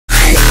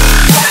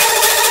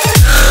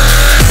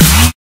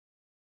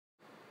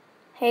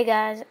Hey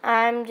guys,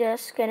 I'm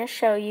just gonna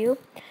show you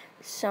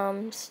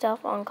some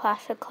stuff on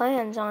Clash of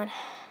Clans on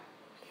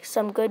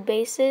some good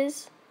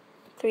bases,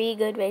 3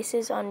 good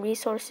bases on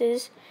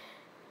resources,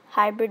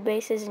 hybrid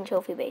bases, and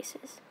trophy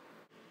bases.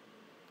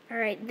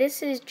 Alright,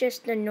 this is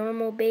just the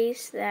normal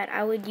base that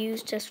I would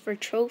use just for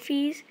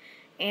trophies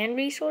and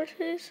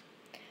resources.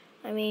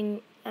 I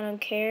mean, I don't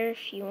care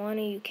if you want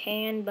to, you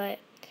can, but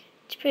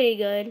it's pretty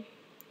good.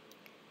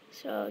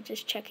 So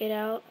just check it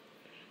out.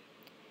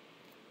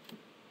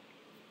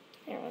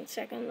 Here, 1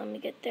 second, let me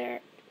get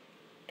there.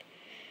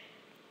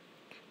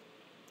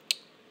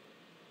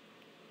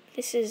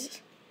 This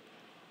is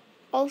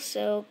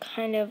also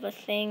kind of a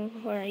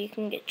thing where you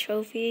can get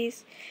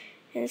trophies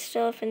and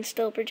stuff and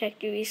still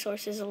protect your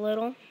resources a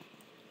little.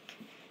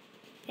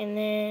 And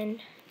then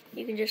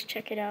you can just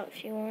check it out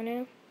if you want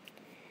to.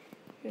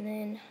 And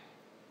then,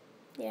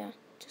 yeah,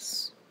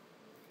 just...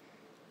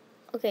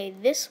 Okay,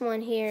 this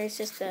one here is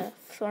just a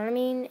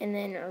farming and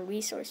then a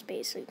resource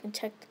base. So you can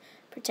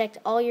protect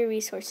all your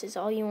resources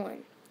all you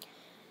want.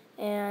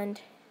 And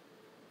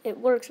it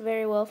works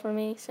very well for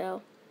me,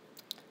 so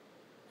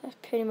that's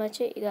pretty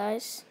much it, you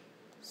guys.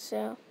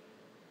 So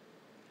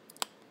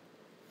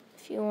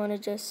if you want to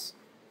just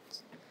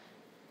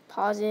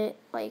pause it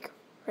like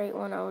right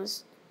when I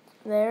was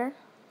there,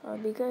 that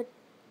would be good.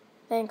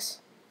 Thanks.